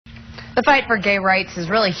The fight for gay rights is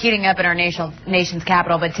really heating up in our nation's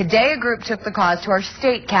capital, but today a group took the cause to our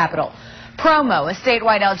state capitol. Promo, a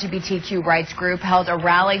statewide LGBTQ rights group, held a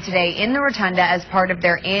rally today in the Rotunda as part of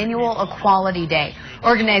their annual Equality Day.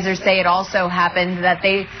 Organizers say it also happened that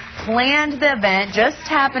they planned the event just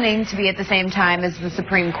happening to be at the same time as the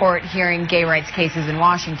Supreme Court hearing gay rights cases in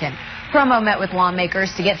Washington. Promo met with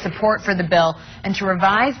lawmakers to get support for the bill and to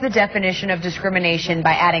revise the definition of discrimination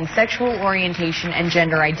by adding sexual orientation and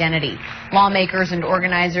gender identity. Lawmakers and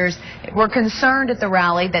organizers were concerned at the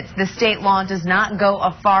rally that the state law does not go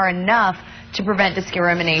far enough to prevent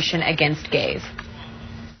discrimination against gays.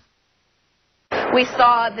 We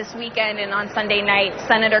saw this weekend and on Sunday night,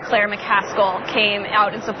 Senator Claire McCaskill came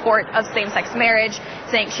out in support of same-sex marriage,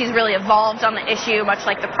 saying she's really evolved on the issue, much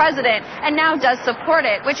like the president, and now does support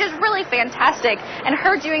it, which is really fantastic. And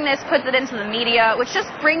her doing this puts it into the media, which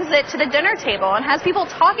just brings it to the dinner table and has people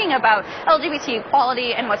talking about LGBT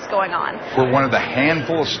equality and what's going on. We're one of the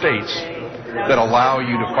handful of states that allow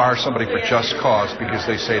you to fire somebody for just cause because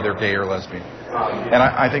they say they're gay or lesbian. And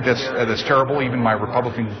I think that's terrible. Even my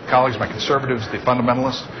Republican colleagues, my conservatives, the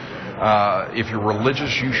fundamentalists, if you're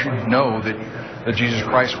religious, you should know that Jesus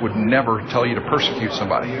Christ would never tell you to persecute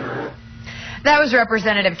somebody. That was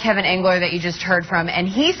Representative Kevin Engler that you just heard from, and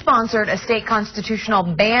he sponsored a state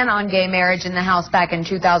constitutional ban on gay marriage in the House back in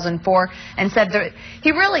 2004 and said that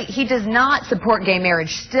he does not support gay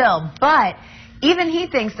marriage still, but even he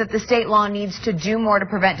thinks that the state law needs to do more to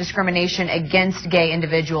prevent discrimination against gay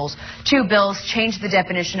individuals. 2 bills change the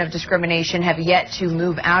definition of discrimination have yet to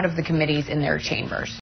move out of the committees in their chambers.